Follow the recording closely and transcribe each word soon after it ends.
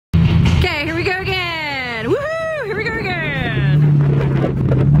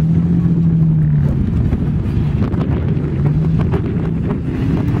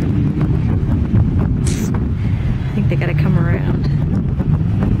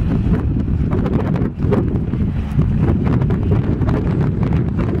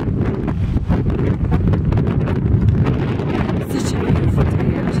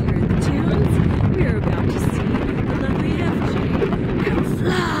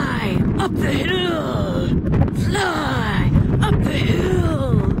Up the hill! Fly! Up the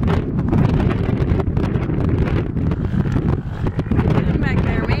hill! Come back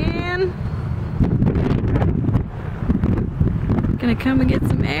there, man. Gonna come and get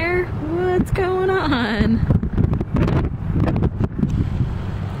some air? What's going on?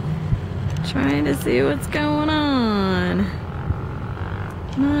 Trying to see what's going on.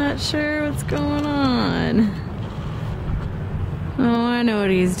 Not sure what's going on. Oh, I know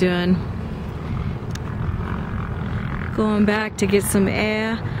what he's doing. Going back to get some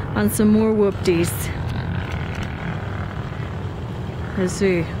air on some more whoopties. Let's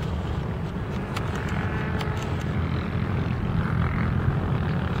see.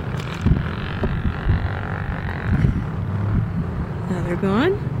 Now they're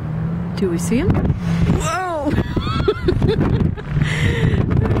gone. Do we see him? Whoa!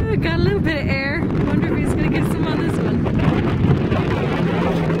 Got a little bit of air. Wonder if he's gonna get some on this one.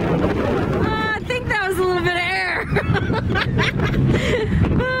 I think that was a little bit of air.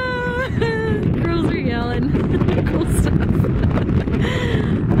 Girls are yelling. Cool stuff.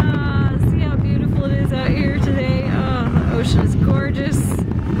 See how beautiful it is out here today. Oh, the ocean is gorgeous.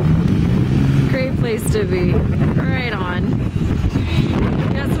 Great place to be. Right on.